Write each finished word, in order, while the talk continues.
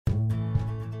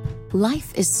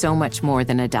Life is so much more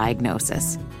than a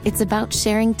diagnosis. It's about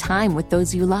sharing time with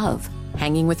those you love,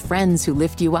 hanging with friends who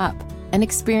lift you up, and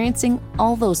experiencing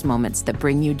all those moments that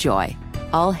bring you joy.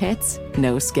 All hits,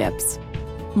 no skips.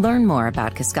 Learn more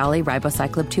about Kisqali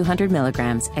Ribociclib 200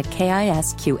 milligrams at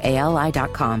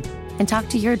KISQALI.com and talk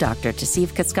to your doctor to see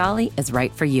if Kisqali is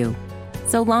right for you.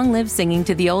 So long live singing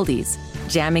to the oldies,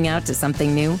 jamming out to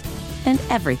something new, and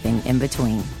everything in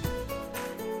between.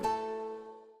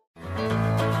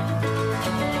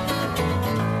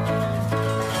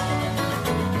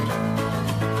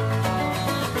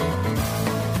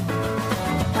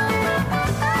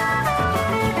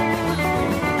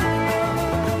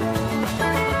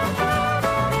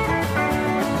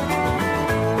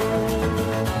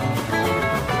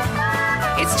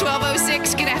 It's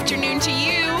 12:06. Good afternoon to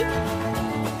you.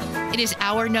 It is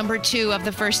hour number 2 of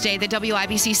the first day, the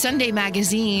WIBC Sunday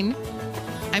Magazine.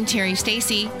 I'm Terri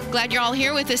Stacy. Glad you're all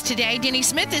here with us today. Denny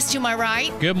Smith is to my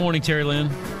right. Good morning, Terri Lynn.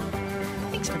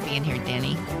 Thanks for being here,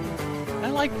 Denny.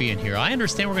 I like being here. I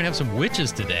understand we're going to have some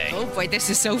witches today. Oh, boy, this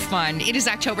is so fun. It is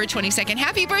October 22nd.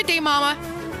 Happy birthday, Mama.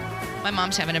 My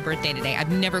mom's having a birthday today.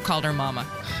 I've never called her Mama.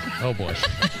 Oh, boy.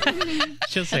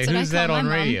 She'll say, who's that on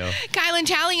radio? Kylan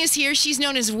Talley is here. She's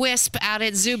known as Wisp out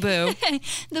at Zubu.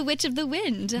 The Witch of the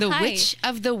Wind. The Hi. Witch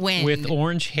of the Wind. With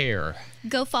orange hair.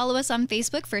 Go follow us on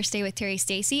Facebook, First Day with Terri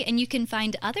Stacy, and you can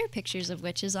find other pictures of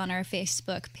witches on our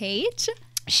Facebook page.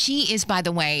 She is, by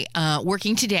the way,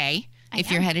 working today.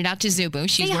 If you're headed out to Zubu,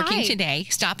 she's Say working hi. today.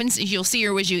 Stop and you'll see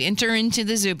her as you enter into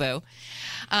the Zubu.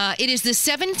 It is the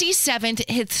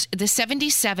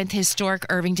 77th historic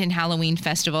Irvington Halloween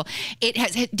Festival. It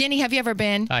has. Denny, have you ever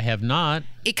been? I have not.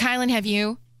 Kylan, have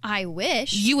you? I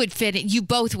wish. You would fit in. You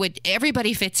both would.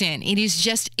 Everybody fits in. It is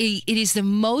just. It is the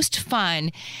most fun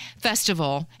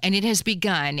festival, and it has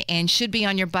begun and should be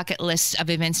on your bucket list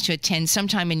of events to attend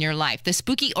sometime in your life. The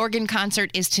Spooky Organ Concert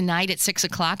is tonight at 6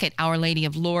 o'clock at Our Lady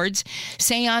of Lourdes.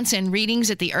 Seance and readings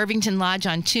at the Irvington Lodge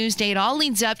on Tuesday. It all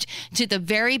leads up to the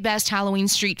very best Halloween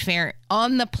street fair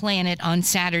on the planet on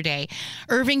Saturday.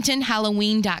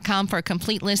 IrvingtonHalloween.com for a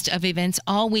complete list of events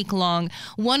all week long.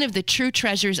 One of the true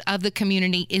treasures of the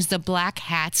community is the Black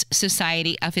Hats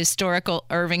Society of Historical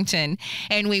Irvington.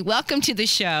 And we welcome to the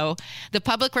show the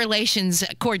Public Relations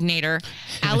Coordinator,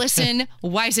 Allison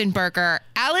Weisenberger.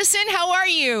 Allison, how are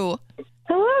you?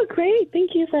 Hello, great.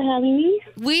 Thank you for having me.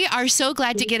 We are so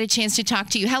glad to get a chance to talk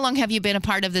to you. How long have you been a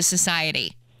part of the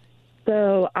society?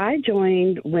 So I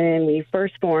joined when we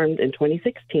first formed in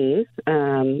 2016.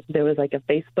 There was like a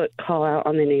Facebook call out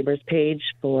on the neighbors page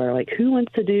for like who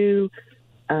wants to do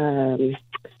a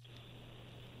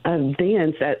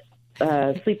dance at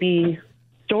Sleepy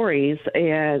Stories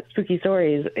and Spooky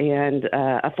Stories and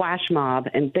a flash mob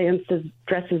and dances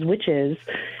dressed as witches.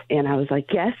 And I was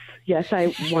like, yes,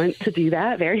 I want to do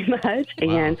that very much.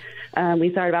 Wow. And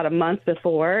we started about a month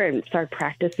before and started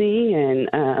practicing,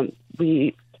 and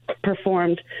we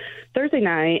performed Thursday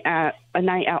night at a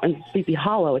night out in Sleepy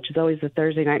Hollow, which is always the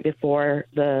Thursday night before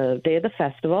the day of the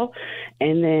festival.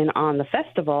 And then on the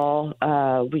festival,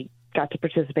 we got to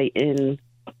participate in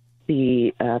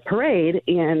the parade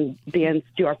and dance,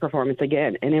 do our performance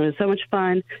again. And it was so much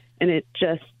fun, and it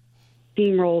just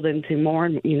steamrolled into more.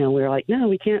 And, we were like, no,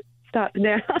 we can't stop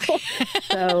now.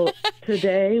 So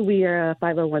today we are a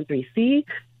 501(c),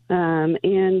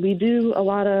 and we do a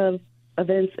lot of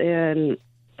events and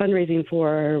fundraising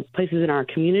for places in our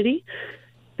community.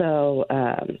 So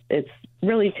it's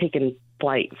really taken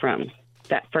flight from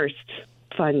that first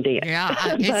fun dance.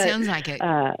 Yeah, it sounds like it.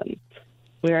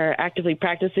 We're actively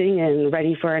practicing and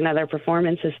ready for another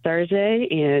performance this Thursday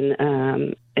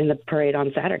and in the parade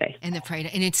on Saturday. And the parade,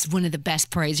 and it's one of the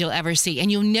best parades you'll ever see.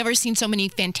 And you'll never seen so many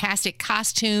fantastic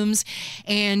costumes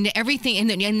and everything. And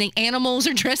the animals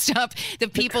are dressed up. The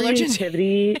people are just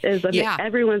creativity is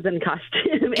everyone's in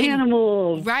costume.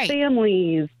 Animals, right.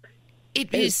 Families.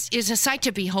 It is a sight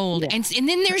to behold. Yeah. And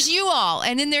then there's you all.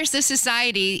 And then there's the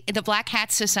society, the Black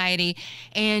Hat Society.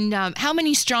 And how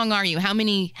many strong are you? How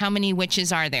many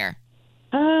witches are there?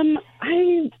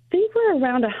 I think we're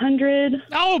around 100.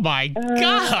 Oh, my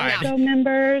God. So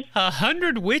members.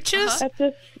 100 witches? At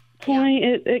this point,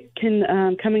 it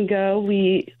can come and go.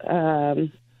 We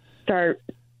start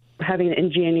having it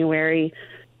in January.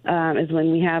 Is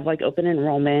when we have like open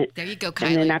enrollment. There you go, Kylie.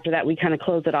 And then after that, we kind of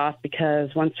close it off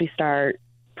because once we start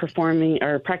performing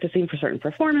or practicing for certain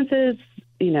performances,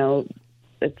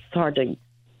 it's hard to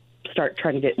start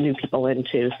trying to get new people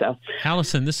into. So,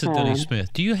 Allison, this is Denny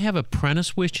Smith. Do you have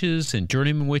apprentice witches and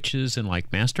journeyman witches and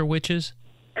like master witches?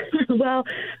 Well,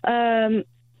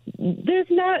 there's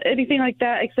not anything like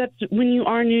that, except when you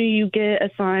are new, you get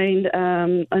assigned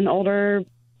an older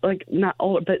like not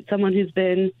old, but someone who's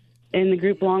been in the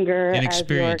group longer as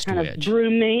your kind of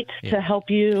roommate to help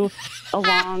you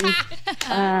along,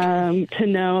 to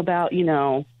know about,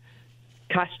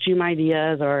 costume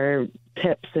ideas or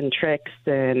tips and tricks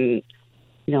and,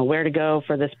 where to go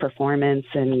for this performance.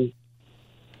 And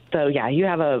so, yeah, you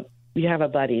have a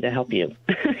buddy to help you.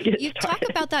 You talk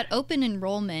about that open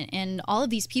enrollment and all of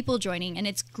these people joining, and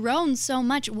it's grown so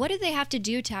much. What do they have to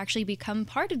do to actually become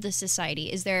part of the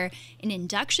society? Is there an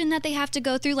induction that they have to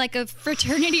go through, like a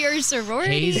fraternity or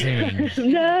sorority?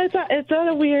 No, it's not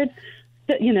a weird,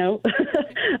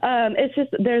 it's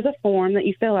just there's a form that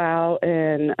you fill out,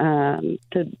 and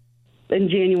in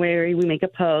January we make a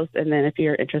post, and then if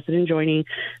you're interested in joining,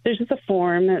 there's just a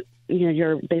form that,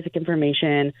 your basic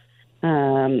information,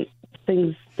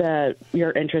 things that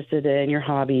you're interested in, your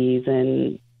hobbies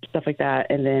and stuff like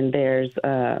that. And then there's,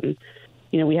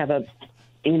 we have a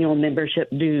annual membership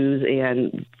dues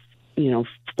and,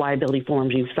 liability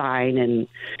forms you sign, and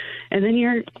then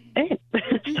you're in.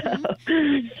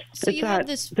 So you have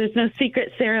this. There's no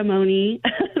secret ceremony.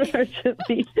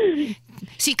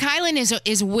 See, Kylan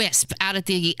is Wisp out at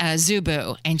the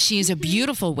Zubu, and she's a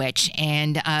beautiful witch,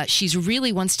 and she's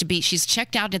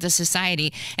checked out at the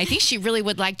society. I think she really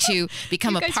would like to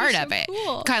become a part of it.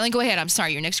 Cool. Kylan, go ahead. I'm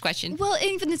sorry, your next question. Well,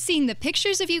 even seeing the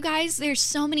pictures of you guys, there's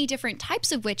so many different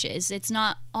types of witches. It's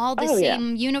not all the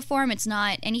same uniform. It's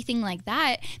not anything like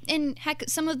that. And heck,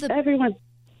 some of the... Everyone...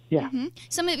 Yeah. Mm-hmm.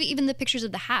 Some of even the pictures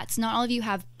of the hats, not all of you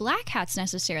have black hats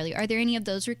necessarily. Are there any of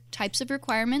those types of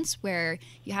requirements where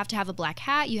you have to have a black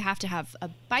hat, you have to have a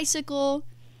bicycle?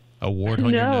 A wart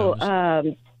on your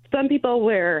nose? Some people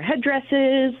wear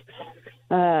headdresses.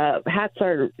 Hats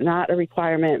are not a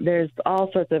requirement. There's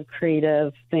all sorts of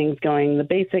creative things going. The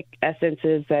basic essence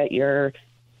is that you're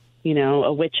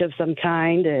a witch of some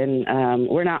kind, and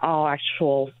we're not all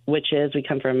actual witches. We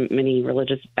come from many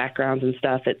religious backgrounds and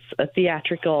stuff. It's a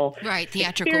theatrical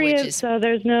experience, witches. So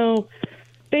there's no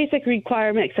basic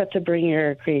requirement except to bring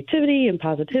your creativity and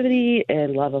positivity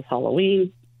and love of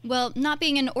Halloween. Well, not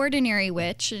being an ordinary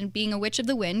witch and being a witch of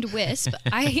the wind, Wisp,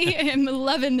 I am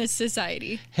loving this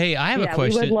society. Hey, I have a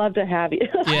question. We would love to have you.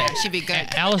 Yeah, she'd be good.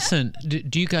 Allison,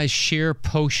 do you guys share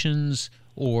potions?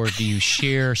 Or do you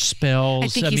share spells? I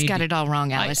think he's got it all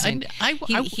wrong, Allison.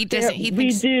 He doesn't.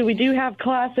 We do have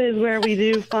classes where we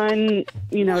do fun,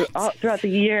 all throughout the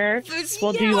year.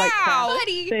 We'll do like craft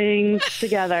things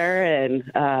together and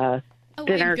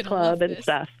dinner club and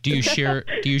stuff. Do you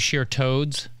share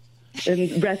toads?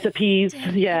 And recipes,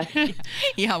 yes.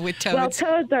 Yeah, with toads. Well,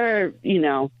 toads are,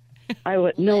 no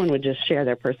one would just share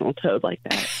their personal toad like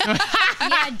that.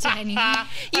 Yeah, Jenny. I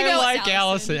like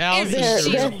Allison.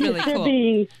 She's really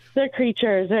cool. They're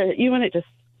creatures. You wouldn't just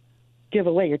give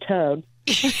away your toad.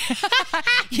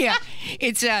 Yeah,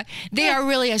 it's they are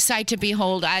really a sight to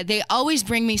behold. They always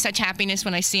bring me such happiness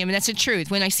when I see them, and that's the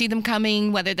truth. When I see them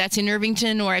coming, whether that's in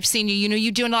Irvington or I've seen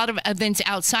you do a lot of events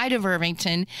outside of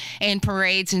Irvington and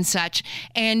parades and such.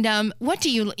 And what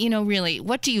do you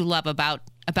love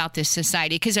about this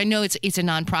society? Because I know it's a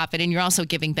nonprofit, and you're also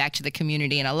giving back to the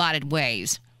community in a lot of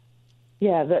ways.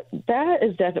 Yeah, that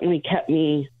has definitely kept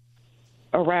me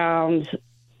around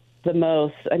the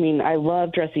most. I mean, I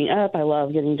love dressing up. I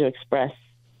love getting to express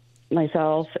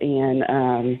myself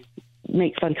and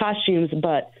make fun costumes,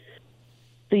 but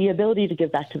the ability to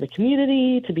give back to the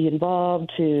community, to be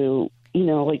involved, to,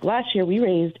 like last year we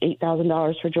raised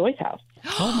 $8,000 for Joy's House.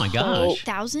 Oh my gosh.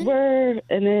 $8,000?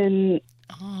 And then...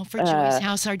 Oh, for Joy's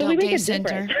House, our Adult Day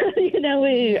Center.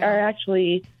 We are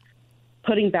actually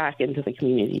putting back into the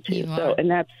community too. And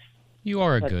that's... You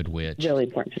are a good witch. Really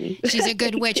important to me. She's a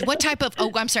good witch. What type of...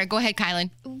 Oh, I'm sorry. Go ahead,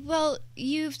 Kylan. Well,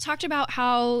 you've talked about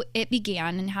how it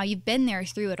began and how you've been there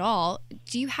through it all.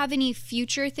 Do you have any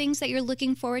future things that you're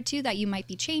looking forward to that you might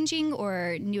be changing,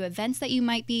 or new events that you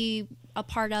might be a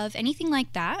part of? Anything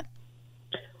like that?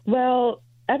 Well,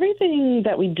 everything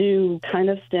that we do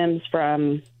kind of stems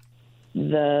from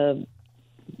the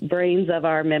brains of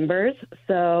our members.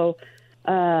 So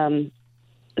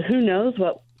who knows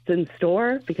what's in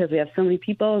store, because we have so many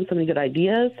people and so many good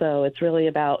ideas. So it's really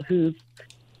about who's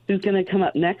going to come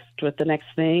up next with the next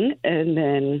thing, and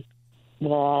then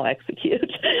we'll all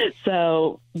execute.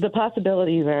 So the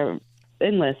possibilities are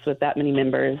endless with that many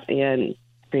members and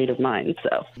creative minds.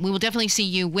 So we will definitely see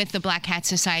you with the Black Hat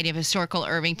Society of Historical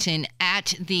Irvington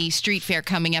at the street fair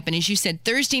coming up. And as you said,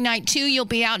 Thursday night too, you'll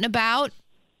be out and about.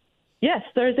 Yes,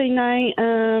 Thursday night,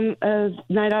 a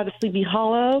night out of Sleepy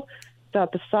Hollow,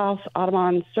 at the South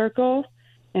Audubon Circle.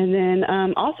 And then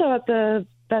also at the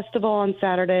festival on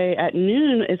Saturday at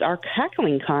noon is our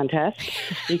cackling contest.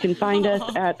 You can find us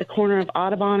at the corner of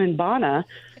Audubon and Bonna.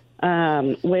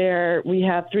 where we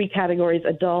have 3 categories: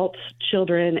 adults,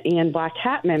 children, and Black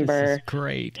Hat member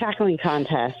great tackling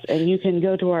contest. And you can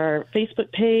go to our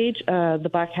Facebook page, the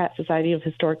Black Hat Society of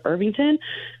Historic Irvington,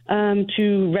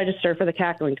 to register for the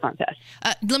cackling contest.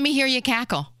 Let me hear you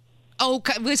cackle. Oh,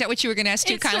 was that what you were going to ask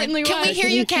too, Kylie? Can was. we hear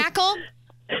you cackle?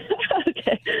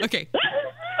 Okay.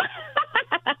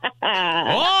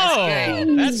 Oh,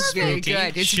 that's very spooky.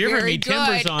 good. It's Shiver very me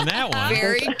timbers good. on that one.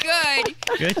 Very good.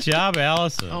 Good job,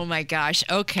 Allison. Oh my gosh.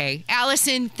 Okay,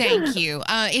 Allison, thank you.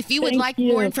 If you would Thank like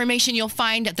you. more information, you'll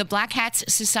find the Black Hat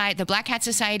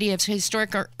Society of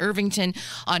Historic Irvington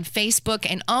on Facebook.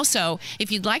 And also,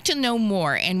 if you'd like to know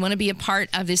more and want to be a part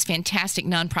of this fantastic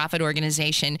nonprofit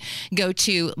organization, go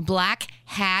to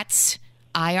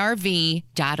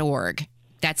blackhatsirv.org.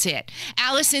 That's it.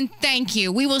 Allison, thank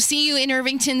you. We will see you in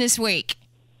Irvington this week.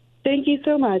 Thank you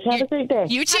so much. Have a great day.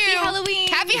 You too. Happy Halloween.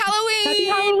 Happy Halloween. Happy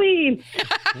Halloween.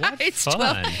 What It's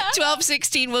fun.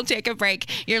 12:16. We'll take a break.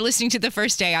 You're listening to The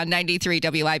First Day on 93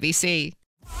 WIBC.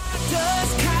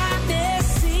 Does kindness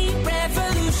seem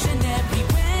revolutionary?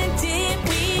 When did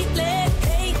we let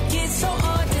hate get so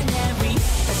ordinary?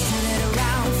 Let's turn it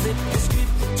around, flip the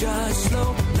script, judge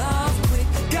slow, love quick.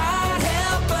 God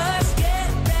help us get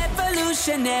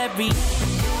revolutionary.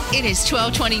 It is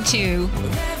 12:22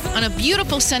 on a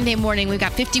beautiful Sunday morning. We've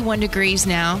got 51 degrees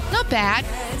now. Not bad.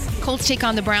 Colts take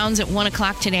on the Browns at 1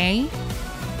 o'clock today.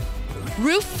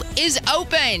 Roof is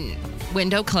open.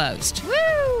 Window closed.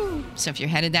 Woo! So if you're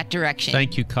headed that direction.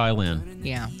 Thank you, Kylan.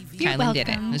 Yeah. You're Kylan did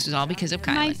it. welcome. This is all because of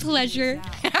Kylan. My pleasure.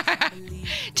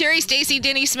 Terri, Stacy,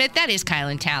 Denny Smith, that is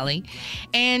Kylan Talley.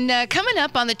 And coming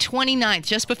up on the 29th,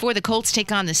 just before the Colts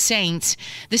take on the Saints,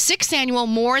 the 6th annual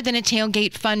More Than a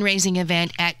Tailgate fundraising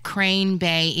event at Crane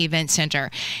Bay Event Center.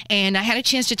 And I had a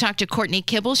chance to talk to Courtney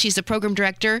Kibble. She's the program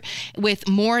director with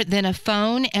More Than a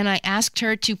Phone. And I asked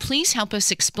her to please help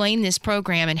us explain this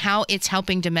program and how it's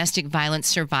helping domestic violence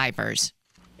survivors.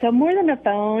 So More Than a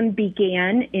Phone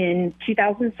began in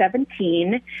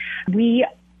 2017. We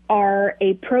are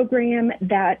a program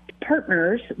that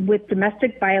partners with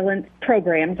domestic violence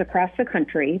programs across the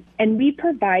country, and we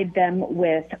provide them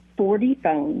with 40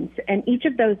 phones, and each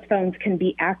of those phones can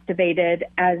be activated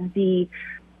as the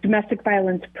domestic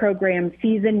violence program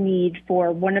sees a need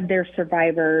for one of their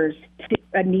survivors,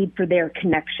 a need for their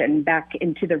connection back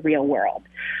into the real world,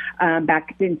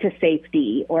 back into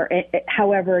safety, or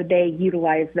however they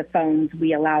utilize the phones,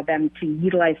 we allow them to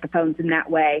utilize the phones in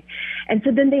that way. And so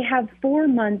then they have 4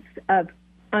 months of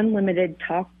unlimited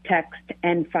talk, text,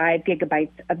 and 5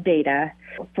 gigabytes of data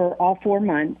for all 4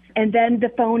 months. And then the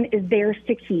phone is theirs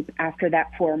to keep after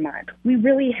that 4 months. We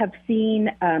really have seen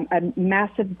a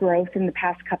massive growth in the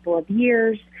past couple of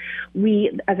years.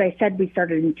 As I said, we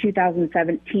started in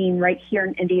 2017 right here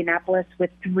in Indianapolis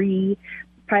with 3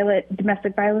 pilot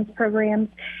domestic violence programs.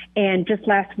 And just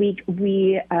last week,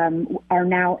 we are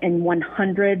now in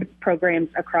 100 programs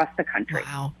across the country.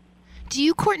 Wow. Do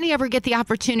you, Courtney, ever get the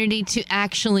opportunity to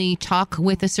actually talk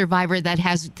with a survivor that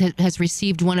has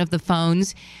received one of the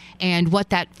phones and what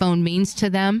that phone means to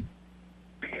them?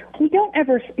 We don't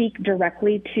ever speak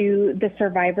directly to the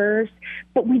survivors,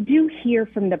 but we do hear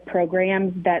from the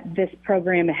programs that this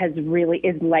program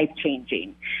is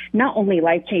life-changing. Not only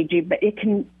life-changing, but it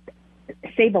can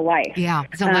save a life. Yeah,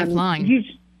 it's a lifeline.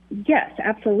 Yes,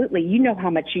 absolutely. You know how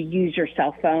much you use your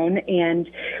cell phone, and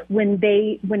when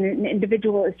an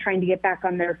individual is trying to get back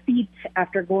on their feet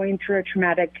after going through a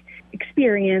traumatic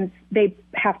experience, they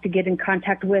have to get in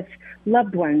contact with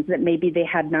loved ones that maybe they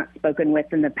had not spoken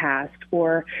with in the past,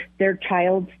 or their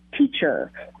child's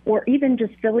teacher, or even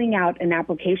just filling out an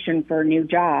application for a new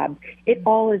job. It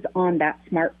all is on that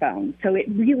smartphone. So it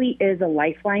really is a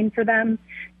lifeline for them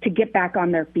to get back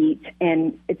on their feet.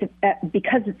 And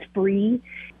because it's free,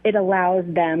 it allows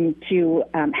them to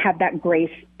have that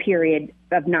grace period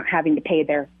of not having to pay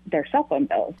their cell phone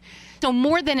bills. So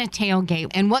More Than a Tailgate,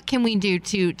 and what can we do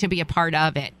to be a part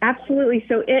of it? Absolutely.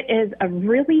 So it is a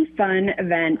really fun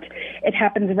event. It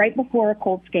happens right before a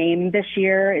Colts game. This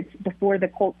year, it's before the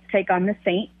Colts take on the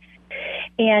Saints.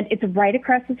 And it's right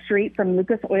across the street from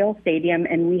Lucas Oil Stadium,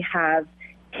 and we have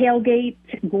tailgate,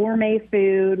 gourmet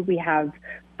food. We have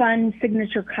fun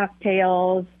signature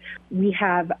cocktails. We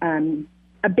have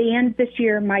a band this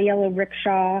year, My Yellow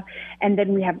Rickshaw, and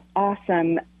then we have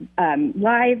awesome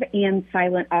live and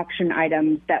silent auction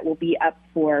items that will be up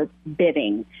for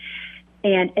bidding.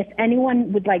 And if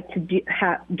anyone would like to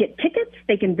get tickets,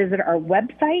 they can visit our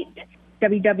website,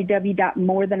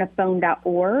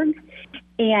 www.morethanaphone.org.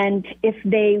 And if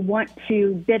they want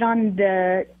to bid on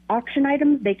the auction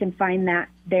items, they can find that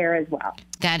there as well.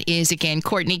 That is, again,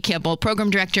 Courtney Kibble, program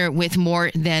director with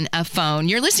More Than a Phone.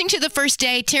 You're listening to The First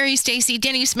Day. Terri, Stacy,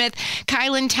 Denny Smith,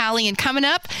 Kylan Talley, and coming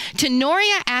up,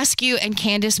 Tenoria Askew and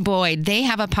Candace Boyd. They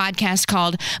have a podcast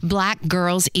called Black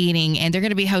Girls Eating, and they're going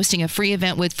to be hosting a free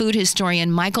event with food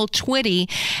historian Michael Twitty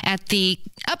at the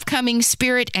upcoming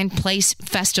Spirit and Place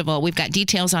Festival. We've got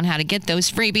details on how to get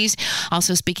those freebies.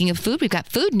 Also, speaking of food, we've got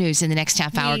food news in the next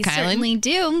half hour, We Kylan. certainly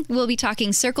do. We'll be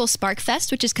talking Circle Spark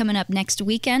Fest, which is coming up next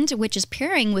weekend, which is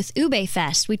pairing with Ube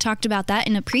Fest. We talked about that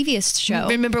in a previous show.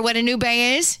 Remember what an ube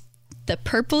is? The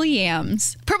purple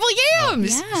yams. Purple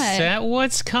yams! Is that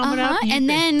what's coming up? And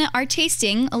then our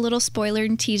tasting, a little spoiler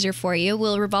and teaser for you,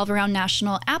 will revolve around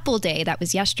National Apple Day. That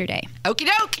was yesterday. Okie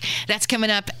doke. That's coming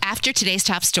up after today's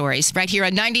top stories, right here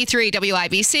on 93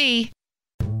 WIBC.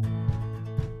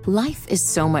 Life is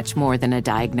so much more than a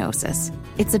diagnosis.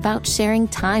 It's about sharing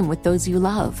time with those you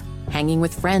love, hanging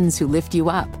with friends who lift you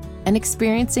up, and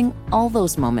experiencing all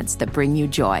those moments that bring you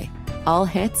joy. All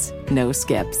hits, no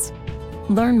skips.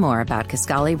 Learn more about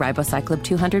Kisqali Ribociclib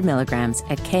 200 milligrams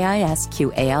at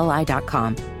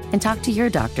KISQALI.com and talk to your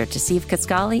doctor to see if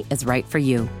Kisqali is right for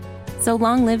you. So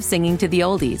long live singing to the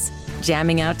oldies,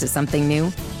 jamming out to something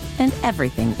new, and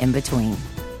everything in between.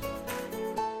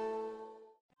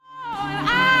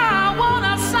 I want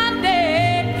a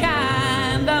Sunday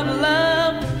kind of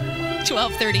love.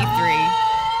 12:33.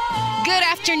 Good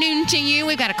afternoon to you.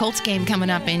 We've got a Colts game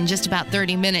coming up in just about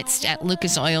 30 minutes at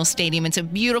Lucas Oil Stadium. It's a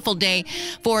beautiful day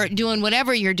for doing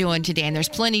whatever you're doing today, and there's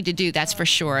plenty to do, that's for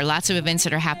sure. Lots of events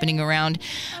that are happening around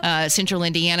central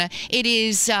Indiana. It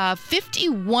is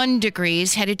 51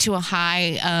 degrees, headed to a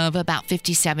high of about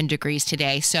 57 degrees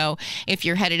today. So if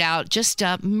you're headed out, just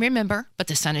remember, but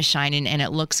the sun is shining and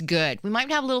it looks good. We might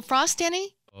have a little frost,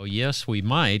 Denny? Oh, yes, we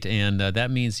might. And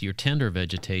that means your tender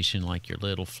vegetation, like your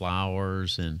little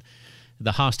flowers, and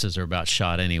the hostas are about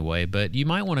shot anyway. But you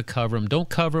might want to cover them. Don't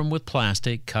cover them with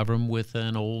plastic. Cover them with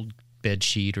an old bed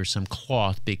sheet or some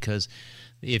cloth, because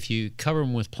if you cover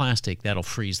them with plastic, that'll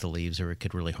freeze the leaves, or it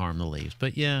could really harm the leaves.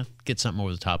 But yeah, get something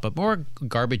over the top of them, or a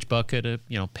garbage bucket,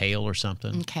 pail or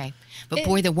something. Okay. But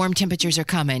boy, the warm temperatures are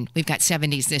coming. We've got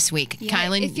 70s this week. Yeah,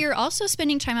 Kylan? if you're also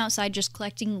spending time outside just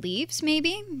collecting leaves,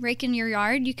 maybe, raking your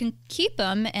yard, you can keep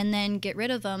them and then get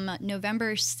rid of them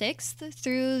November 6th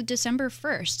through December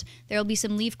 1st. There will be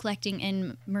some leaf collecting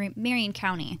in Marion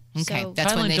County. Okay, So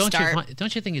that's when they start.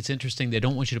 Don't you think it's interesting? They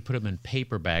don't want you to put them in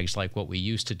paper bags like what we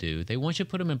used to do. They want you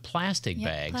to put them in plastic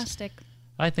bags. Plastic.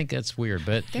 I think that's weird,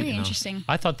 but Very interesting.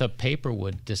 I thought the paper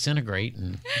would disintegrate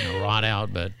and rot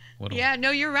out, but Yeah,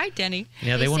 no, you're right, Denny.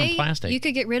 Yeah, they want them say plastic. You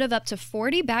could get rid of up to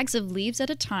 40 bags of leaves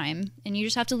at a time, and you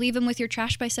just have to leave them with your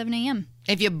trash by 7 a.m.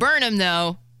 If you burn them,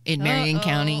 though, in Marion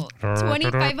County.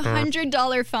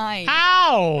 $2,500 fine.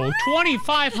 Ow!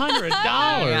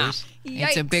 $2,500.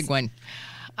 It's a big one.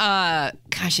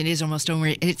 Gosh, it is almost over.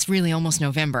 It's really almost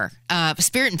November.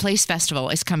 Spirit and Place Festival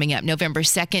is coming up November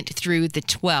 2nd through the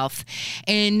 12th.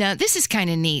 And this is kind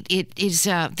of neat. It is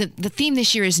the theme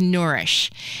this year is Nourish.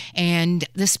 And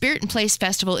the Spirit and Place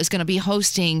Festival is going to be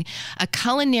hosting a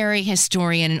culinary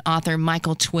historian and author,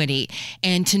 Michael Twitty.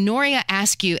 And Tenoria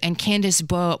Askew and Candace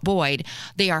Boyd,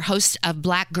 they are hosts of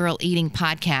Black Girl Eating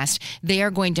podcast. They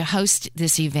are going to host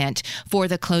this event for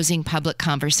the closing public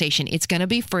conversation. It's going to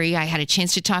be free. I had a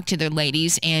chance to talk to the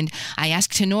ladies, and I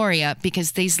asked Tenoria,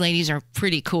 because these ladies are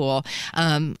pretty cool,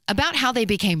 about how they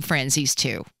became friends, these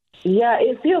two. Yeah,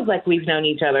 it feels like we've known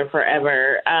each other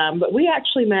forever. But we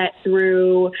actually met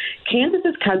through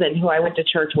Candace's cousin, who I went to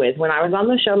church with. When I was on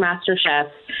the show MasterChef,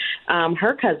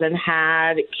 her cousin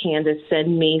had Candace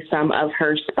send me some of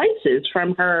her spices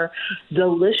from her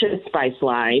delicious spice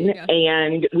line. Yeah.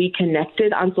 And we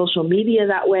connected on social media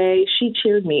that way. She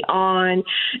cheered me on.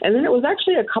 And then it was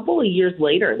actually a couple of years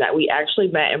later that we actually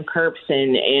met in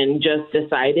person and just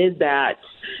decided that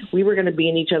we were going to be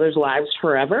in each other's lives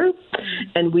forever.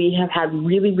 And we have had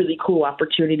really, really cool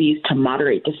opportunities to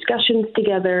moderate discussions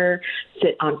together,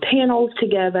 sit on panels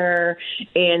together.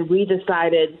 And we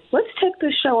decided, let's take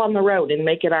this show on the road and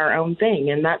make it our own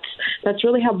thing. And that's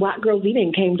really how Black Girls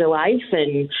Eating came to life.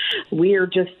 And we are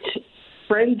just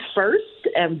friends first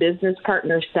and business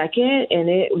partners second. And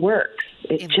it works.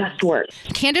 It just works.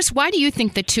 Candace, why do you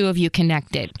think the two of you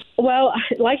connected? Well,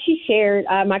 like she shared,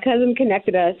 my cousin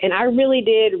connected us, and I really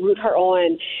did root her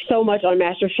on so much on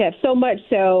MasterChef, so much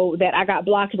so that I got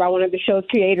blocked by one of the show's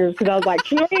creators because I was like,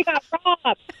 Terri got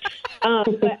robbed.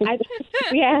 But I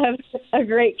think we have a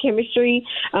great chemistry.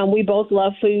 We both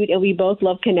love food, and we both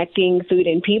love connecting food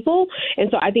and people. And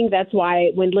so I think that's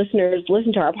why when listeners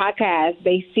listen to our podcast,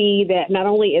 they see that not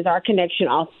only is our connection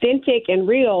authentic and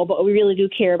real, but we really do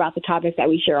care about the topics that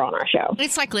we share on our show.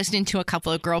 It's like listening to a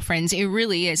couple of girlfriends. It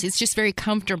really is. It's just very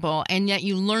comfortable, and yet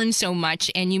you learn so much,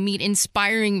 and you meet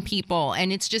inspiring people,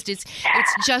 and it's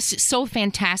just so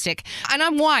fantastic. And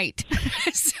I'm white,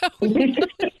 so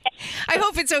I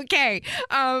hope it's okay.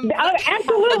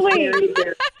 Absolutely.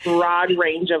 There's a broad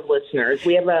range of listeners.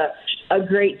 We have a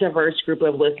great diverse group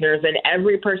of listeners, and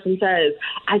every person says,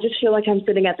 I just feel like I'm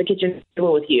sitting at the kitchen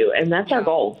table with you, and that's our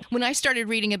goal. When I started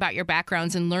reading about your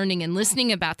backgrounds and learning and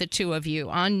listening about the two of you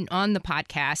on the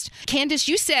podcast, Candace,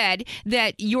 you said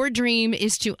that your dream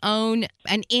is to own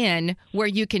an inn where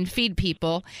you can feed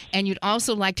people, and you'd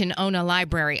also like to own a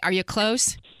library. Are you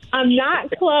close? I'm not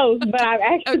close, but I've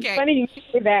actually, Okay. It's funny you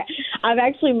say that. I've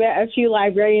actually met a few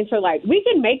librarians who are like, we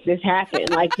can make this happen.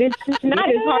 Like, this is not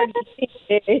as hard as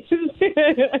it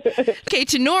is. Okay,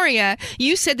 Tenoria,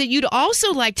 you said that you'd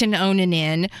also like to own an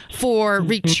inn for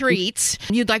retreats.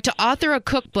 You'd like to author a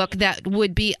cookbook that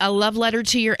would be a love letter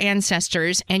to your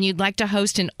ancestors, and you'd like to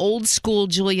host an old school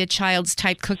Julia Childs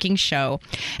type cooking show.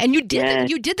 And you did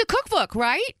you did the cookbook,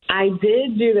 right? I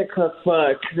did do the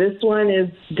cookbook. This one is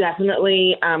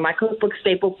definitely my cookbook,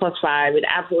 Staples Plus 5. It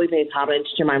absolutely pays homage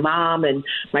to my mom and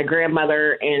my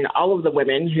grandmother and all of the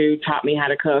women who taught me how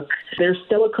to cook. There's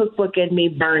still a cookbook in me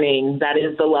burning. That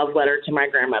is the love letter to my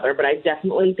grandmother. But I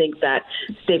definitely think that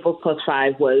Staples Plus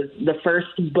 5 was the first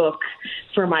book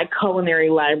for my culinary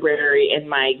library in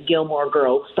my Gilmore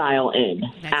Girls style inn.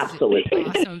 That's Absolutely.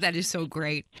 awesome. That is so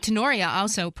great. Tenoria,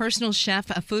 also personal chef,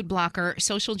 a food blogger,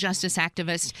 social justice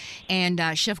activist, and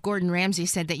Chef Gordon Ramsay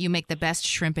said that you make the best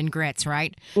shrimp and grits,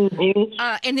 right? Mm-hmm.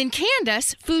 And then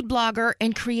Candace, food blogger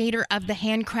and creator of the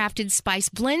handcrafted spice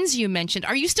blends you mentioned.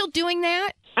 Are you still doing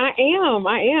that? I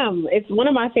am. It's one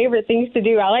of my favorite things to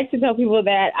do. I like to tell people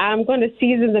that I'm going to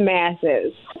season the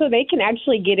masses. So they can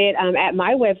actually get it at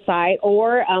my website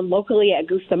or locally at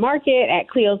Gusta Market, at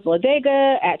Cleo's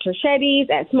Bodega, at Torchetti's,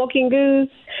 at Smoking Goose.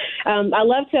 I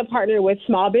love to partner with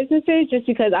small businesses just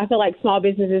because I feel like small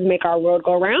businesses make our world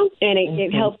go round, and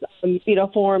it helps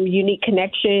form unique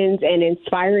connections and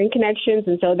inspiring connections.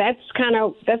 And so that's kind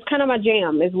of my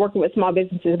jam, is working with small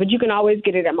businesses. But you can always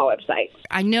get it at my website.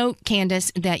 I know,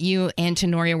 Candace, that you and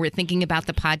Tenoria were thinking about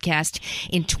the podcast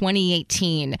in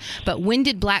 2018, but when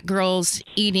did Black Girls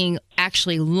Eating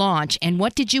actually launch, and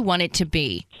what did you want it to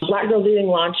be? Black Girls Eating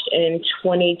launched in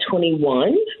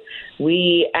 2021.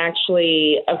 We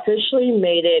actually officially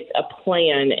made it a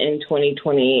plan in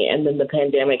 2020, and then the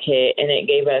pandemic hit, and it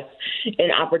gave us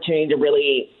an opportunity to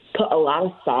really put a lot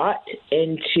of thought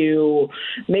into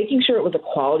making sure it was a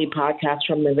quality podcast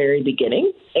from the very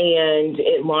beginning. And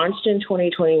it launched in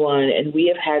 2021, and we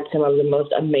have had some of the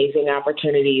most amazing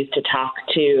opportunities to talk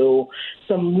to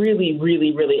some really,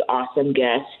 really, really awesome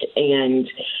guests. And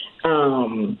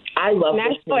I love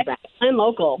national and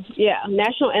local. Yeah,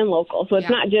 national and local. So it's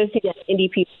not just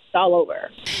indie people, it's all over.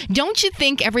 Don't you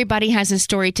think everybody has a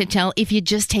story to tell if you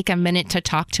just take a minute to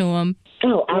talk to them?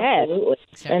 Oh, absolutely.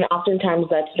 Yes. And oftentimes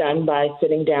that's done by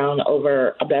sitting down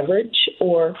over a beverage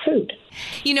or food.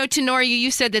 You know, Tenoria,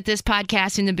 you said that this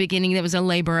podcast in the beginning, that was a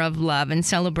labor of love and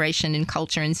celebration and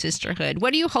culture and sisterhood.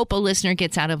 What do you hope a listener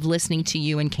gets out of listening to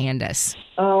you and Candace?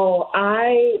 Oh,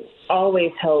 I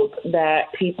always hope that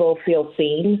people feel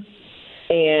seen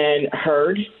and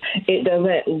heard. It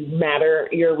doesn't matter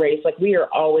your race. Like, we are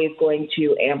always going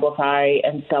to amplify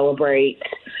and celebrate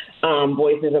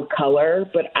voices of color,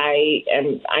 but I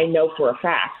know for a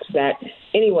fact that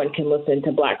anyone can listen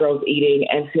to Black Girls Eating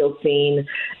and feel seen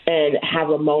and have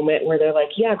a moment where they're like,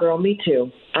 yeah, girl, me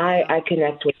too. I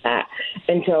connect with that.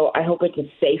 And so I hope it's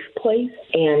a safe place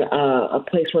and a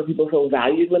place where people feel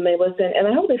valued when they listen. And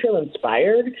I hope they feel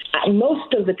inspired.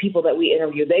 Most of the people that we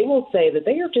interview, they will say that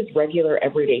they are just regular,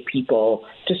 everyday people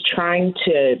just trying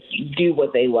to do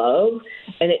what they love.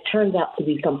 And it turns out to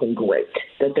be something great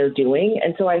that they're doing.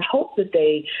 And so I hope that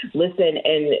they listen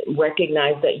and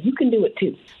recognize that you can do it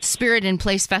too. Spirit and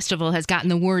Place Festival has gotten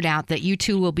the word out that you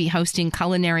two will be hosting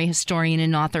culinary historian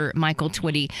and author Michael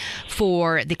Twitty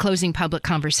for the closing public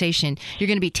conversation. You're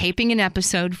going to be taping an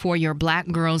episode for your Black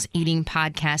Girls Eating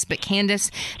podcast. But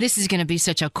Candace, this is going to be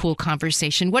such a cool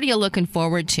conversation. What are you looking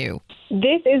forward to?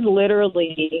 This is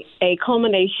literally a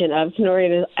culmination of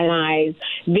Tenoria and I's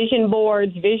vision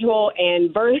boards, visual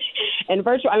and virtual.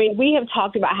 I mean, we have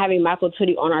talked about having Michael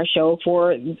Twitty on our show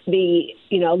for the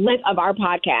length of our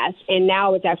podcast, and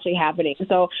now it's actually happening.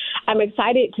 So I'm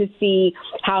excited to see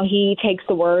how he takes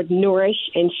the word nourish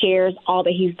and shares all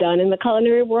that he's done in the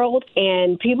culinary world.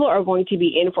 And people are going to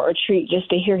be in for a treat just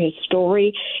to hear his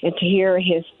story and to hear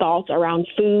his thoughts around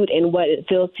food and what it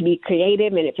feels to be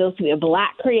creative, and it feels to be a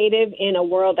Black creative in a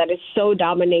world that is so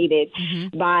dominated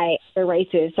by the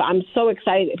races. So I'm so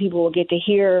excited that people will get to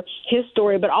hear his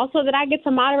story, but also that I get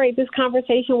to moderate this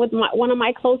conversation with one of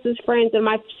my closest friends and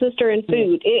my sister in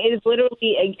food. It is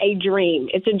literally a dream.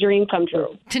 It's a dream come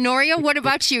true. Tenoria, what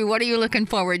about you? What are you looking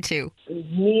forward to?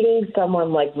 Meeting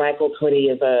someone like Michael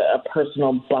Twitty is a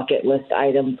personal bucket list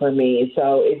item for me.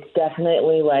 So it's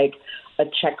definitely like a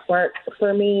check mark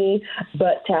for me,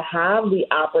 but to have the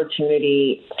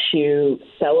opportunity to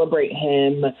celebrate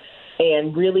him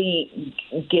and really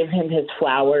give him his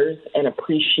flowers and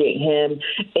appreciate him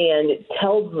and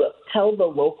tell the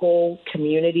local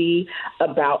community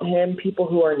about him, people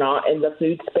who are not in the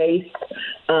food space,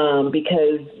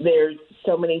 because there's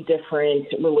so many different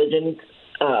religions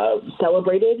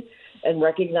celebrated and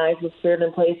recognize the Spirit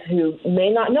in Place who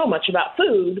may not know much about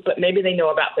food, but maybe they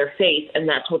know about their faith, and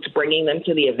that's what's bringing them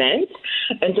to the event.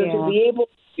 And so to be able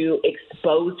to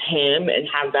expose him and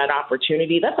have that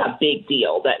opportunity, that's a big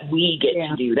deal that we get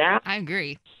to do that. I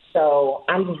agree. So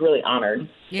I'm just really honored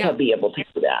to be able to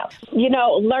do that.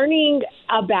 Learning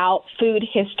about food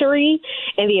history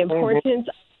and the importance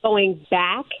of going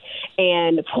back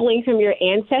and pulling from your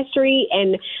ancestry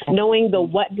and knowing the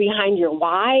what behind your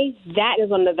why, that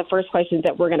is one of the first questions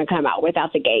that we're going to come out with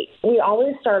out the gate. We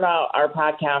always start out our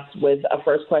podcast with a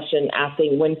first question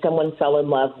asking when someone fell in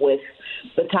love with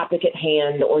the topic at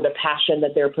hand or the passion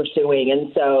that they're pursuing.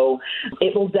 And so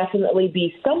it will definitely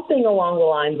be something along the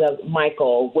lines of,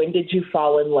 Michael, when did you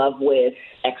fall in love with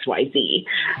XYZ?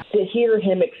 To hear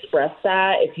him express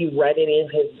that, if you've read any of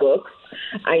his books,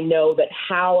 I know that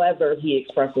however he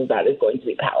expresses that is going to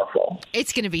be powerful.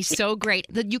 It's going to be so great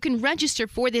that you can register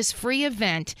for this free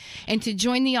event and to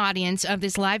join the audience of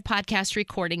this live podcast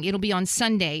recording. It'll be on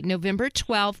Sunday, November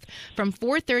 12th from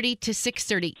 4:30 to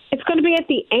 6:30. It's going to be at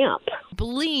the AMP. I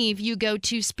believe you go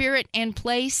to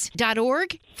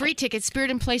spiritandplace.org. Free tickets,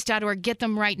 spiritandplace.org. Get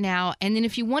them right now. And then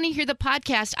if you want to hear the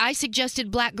podcast, I suggested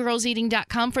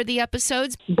blackgirlseating.com for the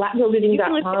episodes.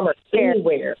 Blackgirlseating.com or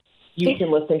anywhere you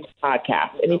can listen to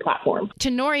podcasts, any platform.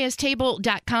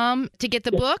 TenoriasTable.com to get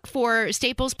the book for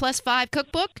Staples Plus 5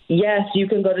 cookbook. Yes, you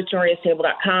can go to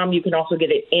TenoriasTable.com. You can also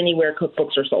get it anywhere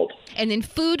cookbooks are sold. And then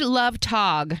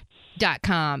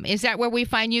FoodLoveTog.com. Is that where we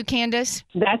find you, Candace?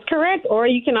 That's correct. Or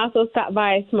you can also stop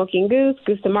by Smoking Goose,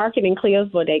 Goose to Market, and Cleo's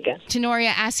Bodega.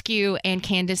 Tenoria, Askew, and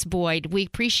Candace Boyd, we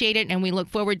appreciate it, and we look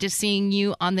forward to seeing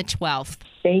you on the 12th.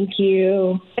 Thank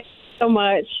you. Thank you so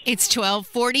much. It's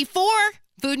 12:44.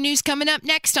 Food news coming up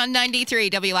next on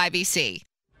 93 WIBC.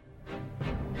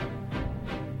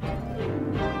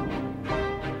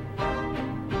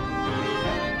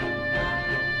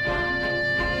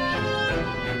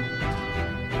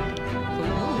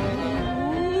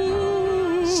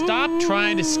 Stop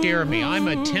trying to scare me. I'm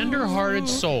a tender-hearted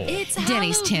soul. It's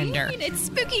Denny's Halloween. tender. It's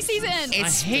spooky season. I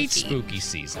hate spooky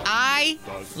season. I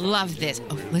love this.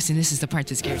 Oh, listen, this is the part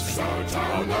that scares me.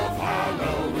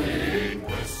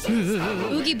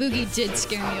 Oogie Boogie did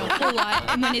scare me a whole lot.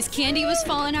 And when his candy was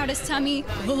falling out his tummy.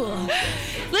 Ugh.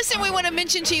 Listen, we want to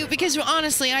mention to you, because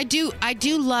honestly, I do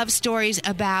love stories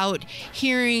about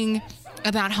hearing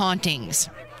about hauntings.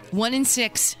 1 in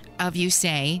 6 of you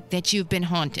say that you've been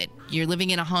haunted. You're living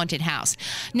in a haunted house.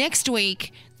 Next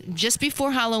week, just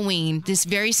before Halloween, this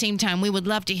very same time, we would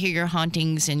love to hear your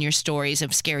hauntings and your stories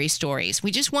of scary stories.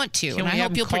 We just want to, and I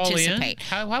hope you'll participate.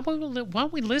 Why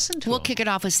don't we listen to We'll him? kick it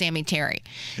off with Sammy Terry.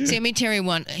 Sammy Terry,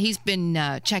 he's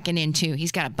been checking in, too.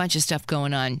 He's got a bunch of stuff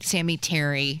going on. Sammy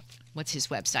Terry, what's his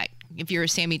website? If you're a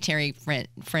Sammy Terry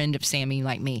friend of Sammy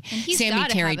like me,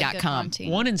 SammyTerry.com.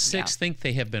 1 in 6 think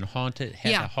they have been haunted.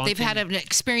 They've had an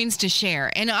experience to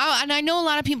share. And I know a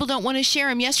lot of people don't want to share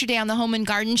them. Yesterday on the Home and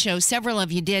Garden Show, several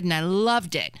of you did, and I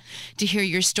loved it to hear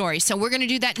your story. So we're going to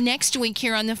do that next week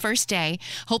here on the first day.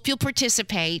 Hope you'll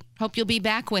participate. Hope you'll be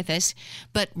back with us.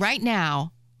 But right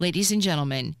now, ladies and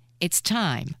gentlemen, it's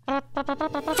time for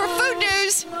Food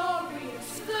News.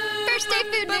 First day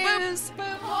food news.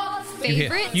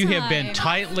 You have been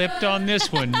tight-lipped on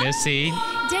this one, Missy.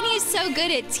 Denny is so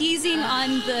good at teasing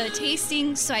on the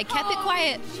tasting, so I kept it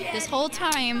quiet this whole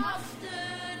time.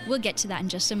 We'll get to that in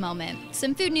just a moment.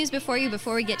 Some food news before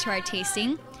we get to our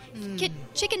tasting.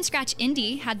 Chicken Scratch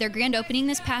Indie had their grand opening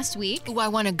this past week. Oh, I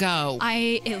want to go.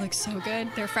 It looks so good.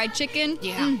 Their fried chicken.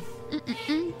 Yeah.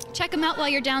 Check them out while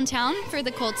you're downtown for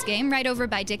the Colts game, right over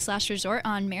by Dick's Last Resort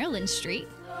on Maryland Street.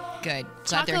 Good.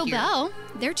 Glad they're Taco here. Bell,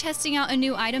 they're testing out a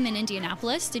new item in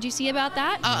Indianapolis. Did you see about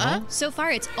that? So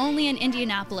far, it's only in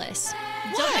Indianapolis.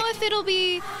 Don't know if it'll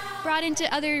be brought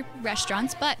into other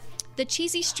restaurants, but the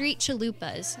Cheesy Street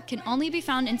Chalupas can only be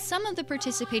found in some of the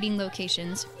participating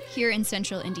locations here in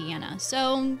central Indiana.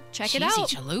 So check it out.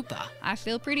 Cheesy chalupa. I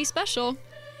feel pretty special.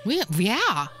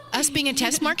 Yeah. Us being a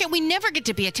test market, we never get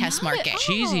to be a test market.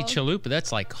 Cheesy chalupa,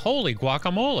 that's like holy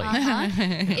guacamole.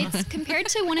 It's compared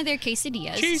to one of their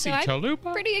quesadillas. Cheesy so I'm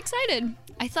chalupa. pretty excited.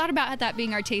 I thought about that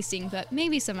being our tasting, but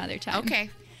maybe some other time. Okay.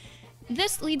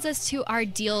 This leads us to our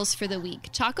deals for the week.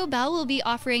 Taco Bell will be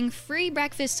offering free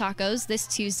breakfast tacos this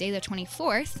Tuesday, the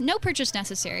 24th. No purchase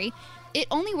necessary. It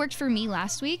only worked for me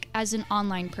last week as an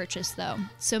online purchase, though.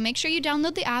 So make sure you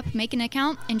download the app, make an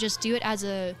account, and just do it as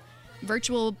a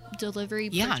virtual delivery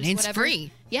purchase, Yeah, and it's whatever.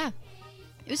 free. Yeah.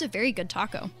 It was a very good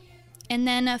taco. And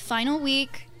then a final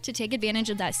week to take advantage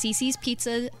of that CC's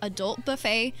Pizza adult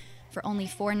buffet for only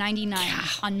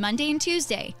 $4.99 on Monday and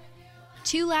Tuesday.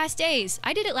 2 last days.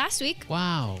 I did it last week.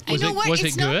 Wow. You know what? Was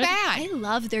It's it not good? bad. I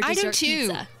love their I do dessert too.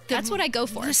 pizza. That's what I go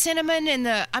for. The cinnamon and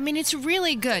it's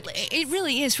really good. It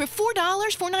really is. For $4,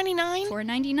 $4.99?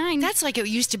 $4.99. That's like it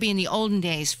used to be in the olden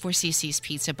days for CC's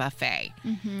Pizza Buffet.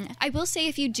 I will say,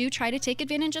 if you do try to take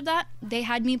advantage of that, they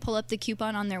had me pull up the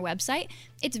coupon on their website.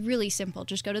 It's really simple.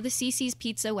 Just go to the CC's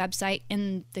Pizza website,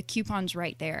 and the coupon's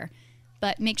right there.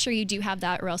 But make sure you do have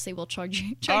that, or else they will charge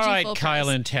you All right, full Kyle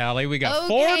price. and Tally, we got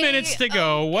 4 Okay, minutes to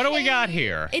go. What do we okay. got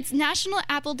here? It's National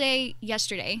Apple Day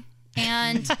yesterday,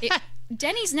 and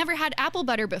Denny's never had apple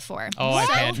butter before. Oh, I've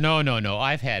had no.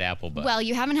 I've had apple butter. Well,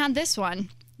 you haven't had this one.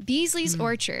 Beasley's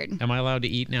Orchard. Am I allowed to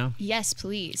eat now? Yes,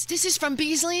 please. This is from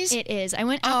Beasley's? It is. I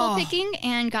went apple picking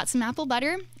and got some apple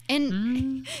butter.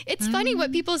 And it's funny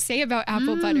what people say about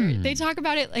apple butter. They talk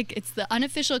about it like it's the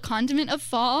unofficial condiment of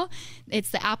fall. It's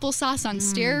the applesauce on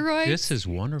steroids. This is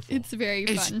wonderful. It's very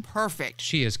It's fun. perfect.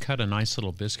 She has cut a nice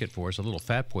little biscuit for us, a little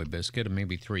Fat Boy biscuit of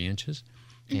maybe 3 inches.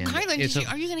 And Kylan, it's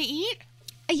are you going to eat?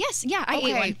 Yes, yeah, I ate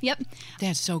Okay. one. Yep.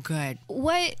 That's so good.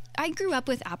 What I grew up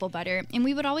with apple butter, and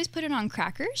we would always put it on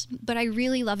crackers, but I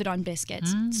really love it on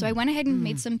biscuits. So I went ahead and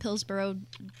made some Pillsboro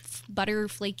butter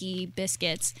flaky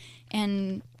biscuits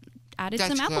and added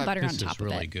That's some apple good. butter this on top is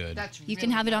really of it. good. You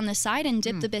can have it on the side and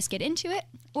dip the biscuit into it,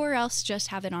 or else just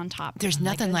have it on top. There's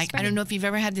nothing a like, I spread. don't know if you've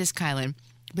ever had this, Kylan,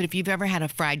 but if you've ever had a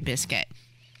fried biscuit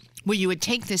where you would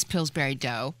take this Pillsbury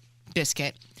dough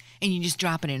biscuit and you just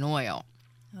drop it in oil.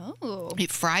 Oh.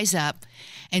 It fries up,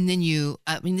 and then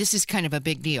this is kind of a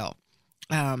big deal.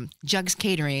 Jugs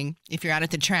Catering, if you're out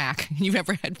at the track, you've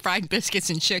ever had fried biscuits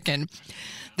and chicken.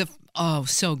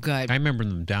 So good. I remember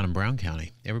them down in Brown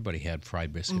County. Everybody had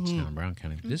fried biscuits down in Brown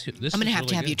County. This I'm going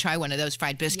to have you try one of those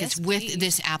fried biscuits Yes, with please.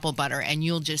 this apple butter, and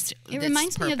you'll just. It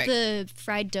reminds me of the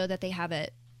fried dough that they have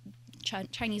at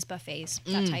Chinese buffets,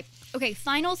 that type. Okay,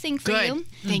 final thing for Good. you.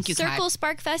 Thank you, Circle Kai.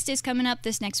 Spark Fest is coming up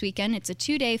this next weekend. It's a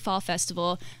 2-day fall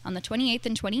festival on the 28th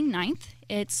and 29th.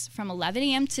 It's from 11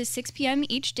 a.m. to 6 p.m.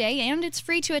 each day, and it's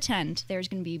free to attend. There's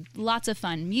going to be lots of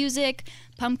fun music,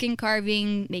 pumpkin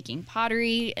carving, making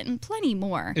pottery, and plenty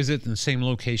more. Is it in the same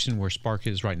location where Spark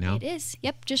is right now? It is.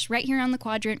 Yep, just right here on the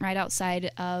quadrant, right outside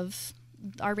of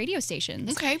our radio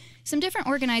stations. Okay. Some different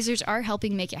organizers are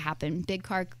helping make it happen. Big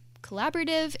Car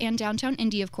Collaborative and Downtown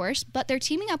Indy, of course, but they're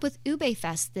teaming up with Ube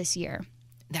Fest this year.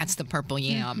 That's the purple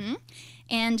yam.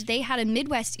 And they had a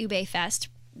Midwest Ube Fest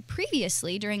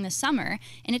previously during the summer,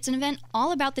 and it's an event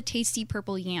all about the tasty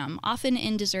purple yam, often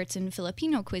in desserts and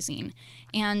Filipino cuisine.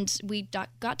 And we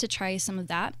got to try some of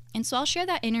that. And so I'll share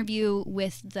that interview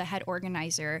with the head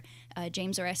organizer,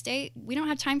 James Oreste. We don't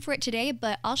have time for it today,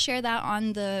 but I'll share that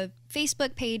on the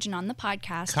Facebook page and on the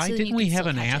podcast. Kai, so that didn't you we can have still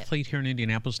an catch it. athlete here in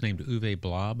Indianapolis named Uwe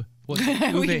Blob? We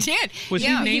Uwe- did. Was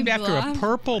Yeah. he named Uwe after a Blob.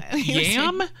 purple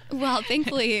yam? Well,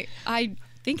 thankfully, I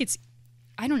think it's,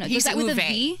 I don't know. He's Was that with a Uwe.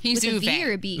 V? He's with a V Uwe.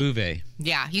 or a B? Uwe.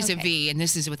 Yeah, he's a Okay. V, and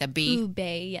this is with a B. Ube,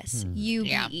 yes.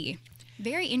 U-B-E.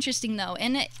 Very interesting, though,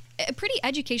 and a pretty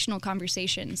educational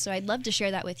conversation. So I'd love to share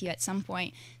that with you at some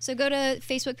point. So go to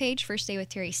Facebook page, First Day with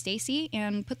Terri Stacy,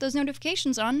 and put those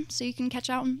notifications on so you can catch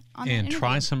out on that And interview.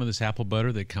 try some of this apple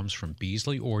butter that comes from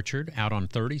Beasley Orchard out on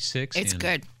 36. It's in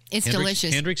good. It's Hendricks-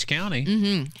 delicious. Hendricks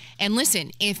County. And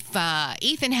listen, if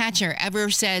Ethan Hatcher ever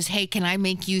says, "Hey, can I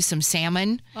make you some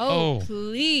salmon?" Oh.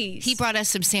 Please. He brought us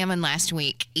some salmon last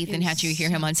week. Ethan Hatcher, you hear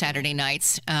him on Saturday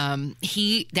nights.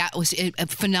 That was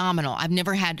phenomenal. I've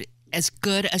never had as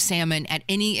good a salmon at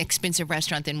any expensive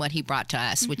restaurant than what he brought to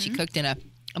us, which he cooked in a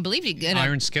I believe you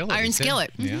Iron Skillet. Iron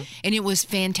Skillet. Yeah. And it was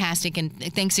fantastic. And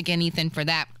thanks again, Ethan, for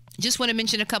that. Just want to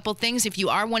mention a couple things. If you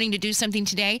are wanting to do something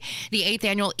today, the 8th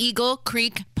annual Eagle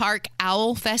Creek Park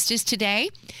Owl Fest is today.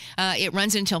 It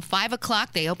runs until 5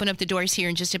 o'clock. They open up the doors here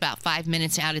in just about 5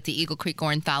 minutes out at the Eagle Creek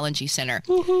Ornithology Center.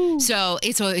 Woo-hoo. So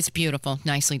it's beautiful.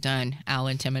 Nicely done, Owl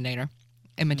Imitator.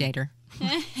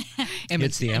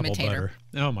 It's the apple butter.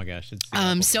 Oh my gosh,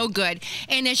 it's so good.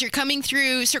 And as you're coming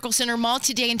through Circle Center Mall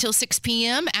today until 6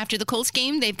 p.m. after the Colts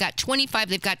game, they've got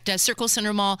Circle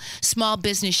Center Mall Small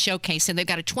Business Showcase, and they've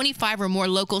got 25 or more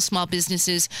local small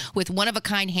businesses with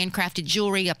one-of-a-kind handcrafted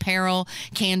jewelry, apparel,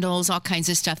 candles, all kinds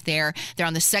of stuff there. They're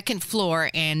on the second floor,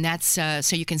 and that's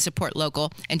so you can support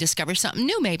local and discover something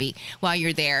new maybe while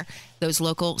you're there. Those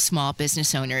local small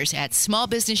business owners at Small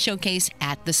Business Showcase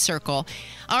at the Circle.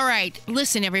 All right,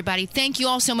 listen, everybody. Thank you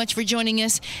all so much for joining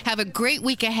us. Have a great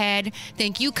week ahead.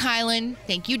 Thank you, Kylan.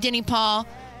 Thank you, Denny Paul.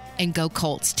 And go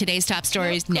Colts. Today's top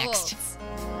story is next.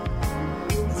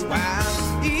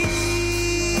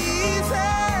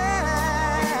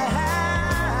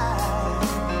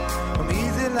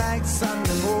 Easy like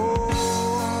Sunday morning.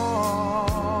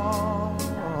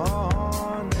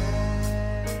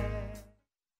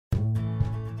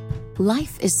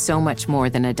 Life is so much more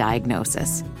than a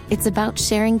diagnosis. It's about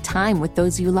sharing time with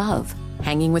those you love,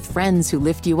 hanging with friends who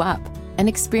lift you up, and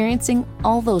experiencing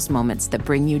all those moments that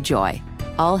bring you joy.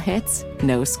 All hits,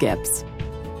 no skips.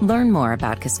 Learn more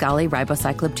about Kisqali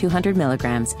Ribociclib 200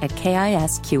 milligrams at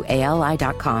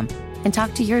KISQALI.com and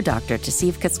talk to your doctor to see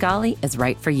if Kisqali is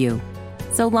right for you.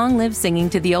 So long live singing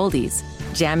to the oldies,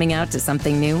 jamming out to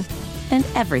something new, and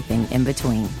everything in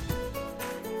between.